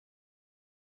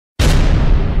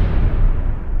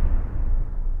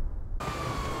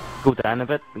Go down a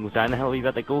bit, go down the hill a wee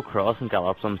bit, like go across and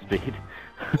gallop some speed.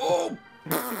 Oh!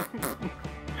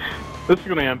 This is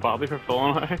gonna end badly for Phil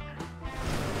and I.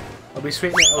 I'll be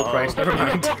sweet, mate. Oh, Christ, never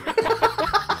mind.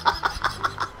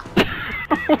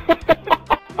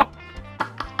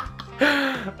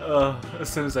 Oh, as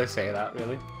soon as I say that,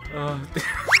 really. Oh,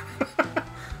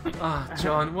 oh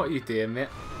John, what are you doing, mate?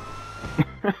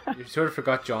 You sort of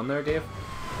forgot John there, Dave.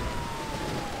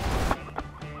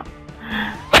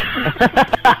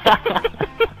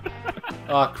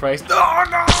 Oh, Christ. Oh,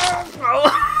 no!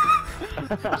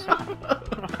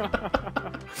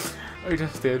 Are you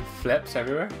just doing flips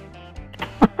everywhere?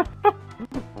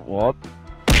 What?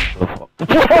 The fuck?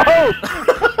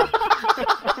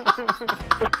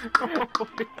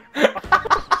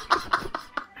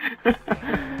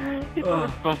 He put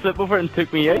his front flip over and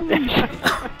took me out.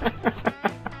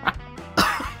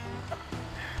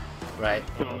 Right,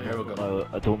 here we go.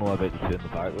 I don't know about the two in the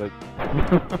back, like.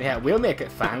 Yeah, we'll make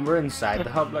it fine. We're inside the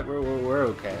hub, like we're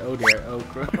okay. Oh dear, oh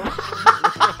crap.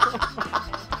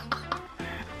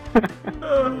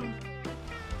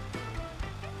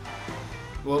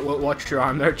 Watch your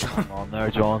arm there, John. On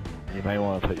there, John. You may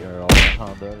want to put your other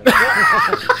hand there.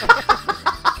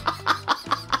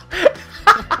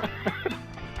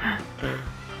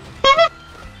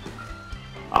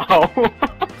 Oh!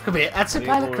 Come here, that's a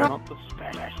guy that crap. Not the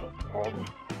special.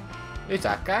 Who's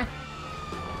that guy?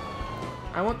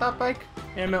 I want that bike.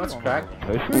 Yeah, mate, what's crack?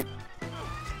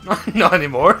 Not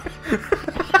anymore.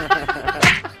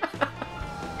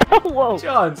 Whoa!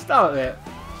 John, stop it.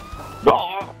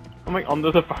 Oh, I'm like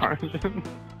under the fire engine.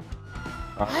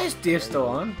 Why is Dave still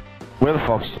on? Where the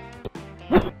fuck's...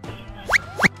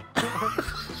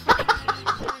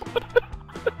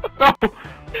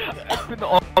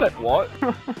 What?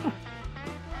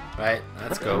 Right,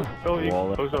 let's go. Oh, you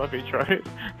close up each, right?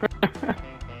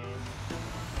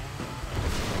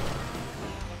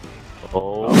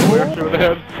 Oh, we're through the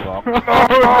head. Oh.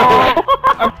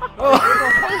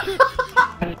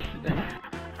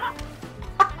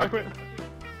 I went.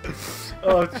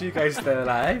 Oh, you guys still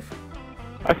alive?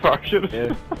 I parachuted.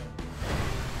 Yeah.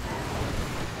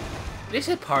 They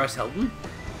said Paris Hilton.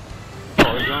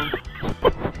 Polygon.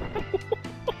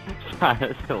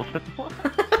 Paris Hilton.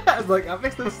 I was like, that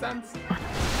makes no sense.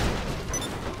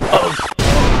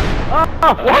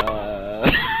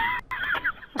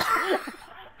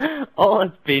 All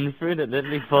it's been through, it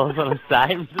literally falls on his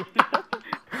side.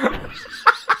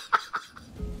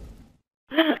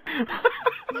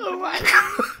 Oh my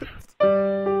god.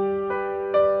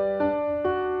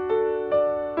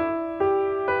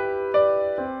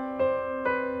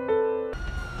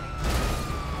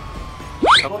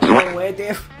 What's the wrong way,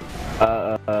 Dave?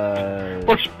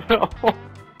 Push Phil.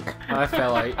 I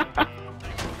fell out.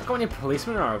 Look how many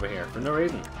policemen are over here for no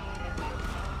reason.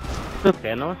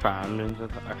 Okay, no fire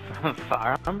ambulance.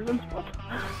 Fire ambulance? What?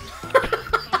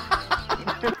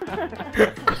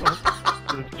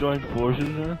 There's joint forces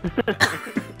there.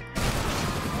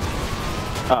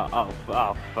 Oh,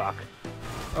 fuck.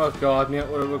 Oh god, mate,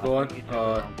 where are we going?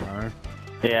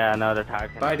 Yeah, no, they're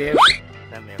targeting. Bye, Dave.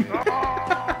 Send me everywhere.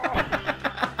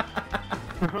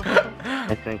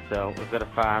 I think so. We've got a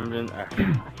fire ambulance. I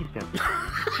keep saying.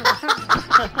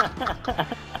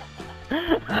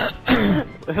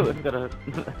 We've got a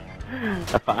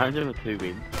fire engine with 2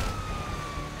 wheels.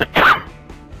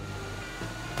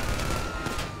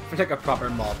 We're like a proper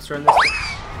mobster in this.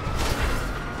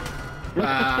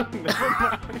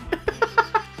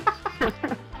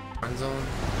 Hands on.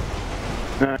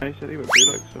 Nah, he said he would be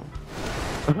like so.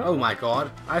 Oh my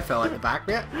god, I fell out the back,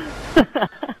 mate.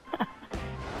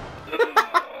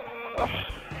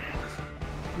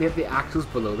 Mate, the axles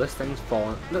below this thing's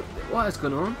falling. Look, what is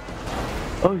going on?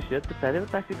 Oh shit, the pedal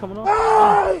was actually coming off.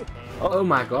 Oh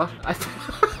my god, I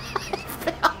fell.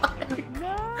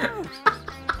 No!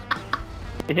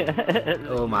 Yeah.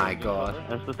 Oh my god.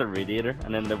 That's just a radiator,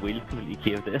 and then the wheel completely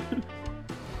caved in.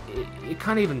 You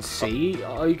can't even see.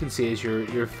 All you can see is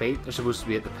your feet. They're supposed to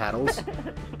be at the pedals,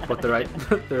 but they're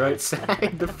they're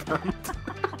outside the front.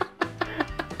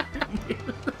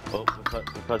 Oh,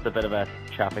 we've got a bit of a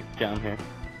traffic jam here.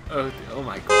 Oh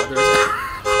my god, there's a...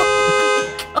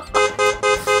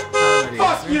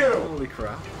 Fuck you! Holy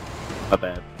crap. My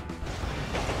bad.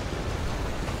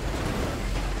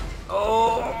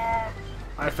 Oh!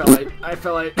 I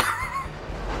fell out.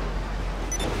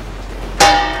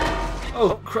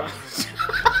 Oh crap.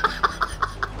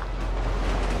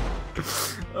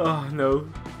 Oh no.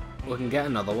 We can get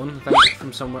another one, I think,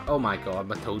 from somewhere. Oh my god,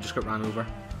 my toe just got ran over.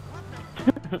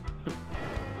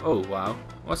 Oh wow.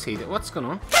 What's he doing? What's going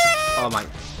on? Oh my.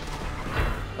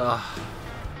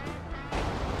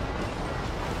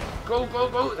 Go, go,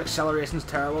 go! Acceleration's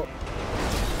terrible.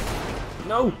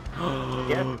 No!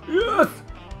 Yes. Yes!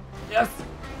 Yes!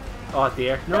 Oh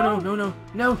dear. No, no, no, no,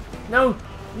 no, no,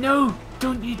 no!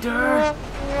 Don't you dare!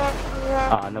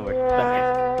 Ah, no, we're stuck.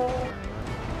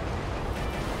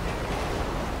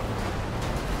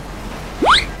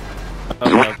 Oh,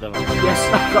 no, Yes,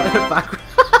 I got it back.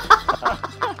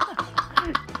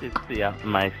 Just see up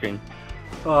my screen.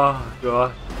 Oh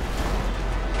god.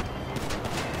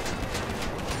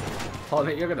 Oh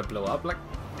mate, you're gonna blow up like.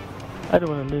 I don't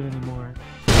want to live anymore.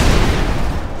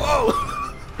 Whoa!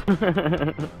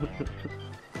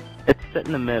 It's sitting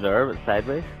in the mid-air, but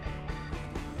sideways.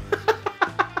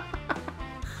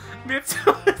 Mate,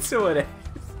 so it is.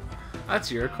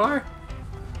 That's your car?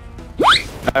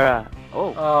 Alright.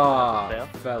 Oh. Oh,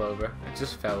 fell over. It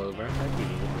just fell over.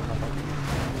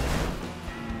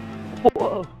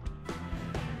 Whoa.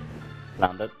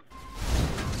 Landed.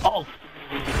 Oh.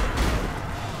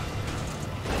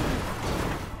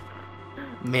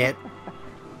 Mate,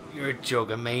 you're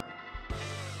joking me.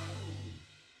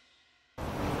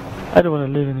 I don't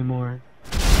want to live anymore.